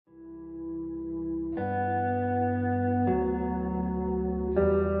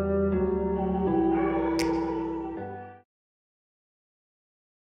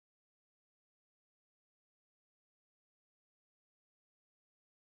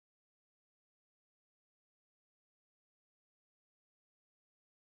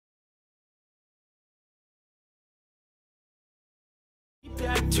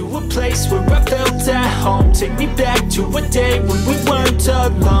to a place where I felt at home. Take me back to a day when we weren't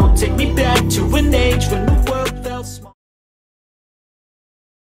alone. Take me back to an age when the world felt small.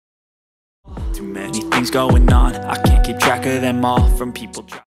 Too many things going on, I can't keep track of them all. From people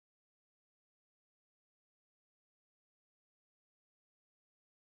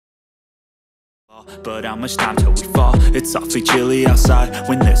but how much time till we fall? It's awfully chilly outside,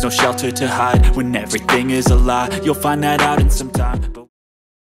 when there's no shelter to hide, when everything is a lie. You'll find that out in some time.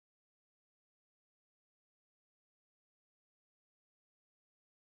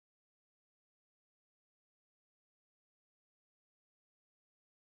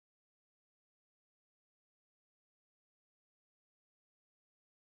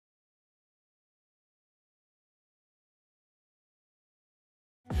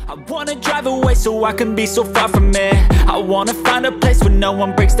 I wanna drive away so I can be so far from it. I wanna find a place where no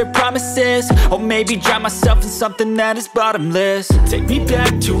one breaks their promises. Or maybe drown myself in something that is bottomless. Take me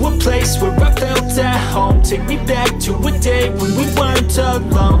back to a place where I felt at home. Take me back to a day when we weren't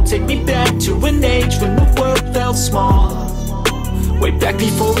alone. Take me back to an age when the world felt small, way back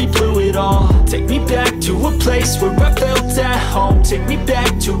before we blew it all. Take me back to a place where I felt at home. Take me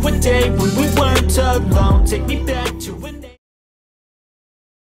back to a day when we weren't alone. Take me back to